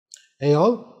Hey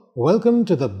all, welcome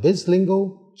to the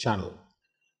Bizlingo Channel.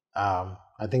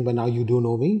 I think by now you do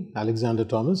know me, Alexander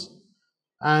Thomas.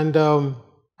 And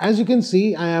as you can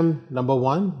see, I am number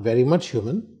one, very much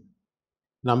human.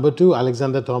 Number two,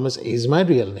 Alexander Thomas is my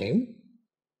real name.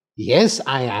 Yes,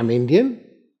 I am Indian.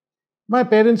 My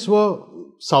parents were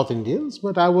South Indians,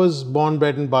 but I was born,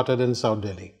 bred, and buttered in South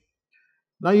Delhi.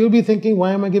 Now you'll be thinking,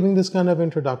 why am I giving this kind of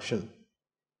introduction?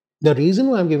 The reason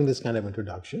why I'm giving this kind of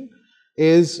introduction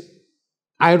is,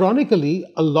 ironically,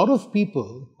 a lot of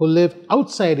people who live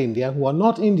outside India, who are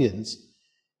not Indians,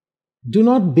 do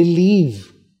not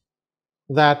believe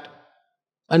that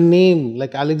a name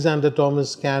like Alexander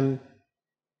Thomas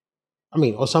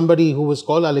or somebody who was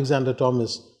called Alexander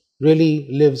Thomas really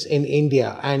lives in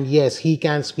India. And yes, he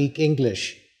can speak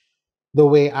English the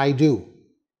way I do.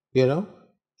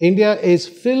 India is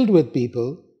filled with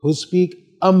people who speak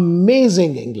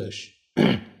amazing English,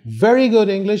 very good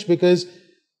English, because,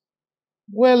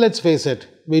 well, let's face it,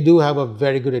 we do have a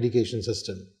very good education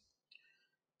system.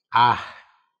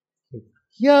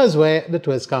 Here's where the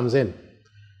twist comes in.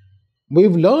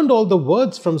 We've learned all the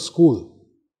words from school.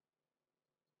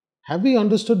 Have we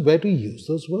understood where to use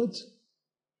those words?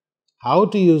 How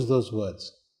to use those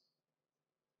words?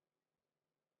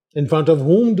 In front of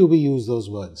whom do we use those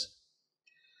words?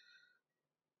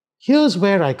 Here's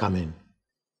where I come in.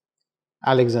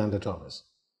 Alexander Thomas,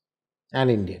 an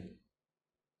Indian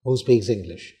who speaks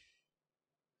English.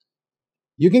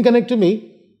 You can connect to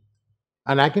me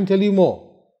and I can tell you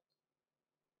more.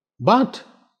 But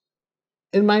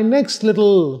in my next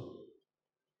little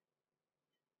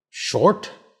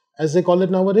short, as they call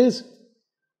it nowadays,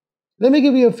 let me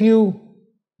give you a few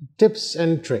tips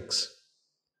and tricks.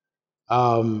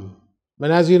 And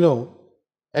as you know,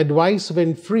 advice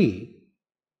when free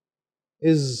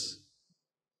is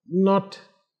not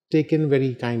taken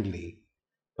very kindly.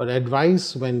 But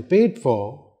advice when paid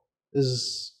for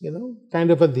is, kind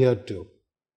of adhered to.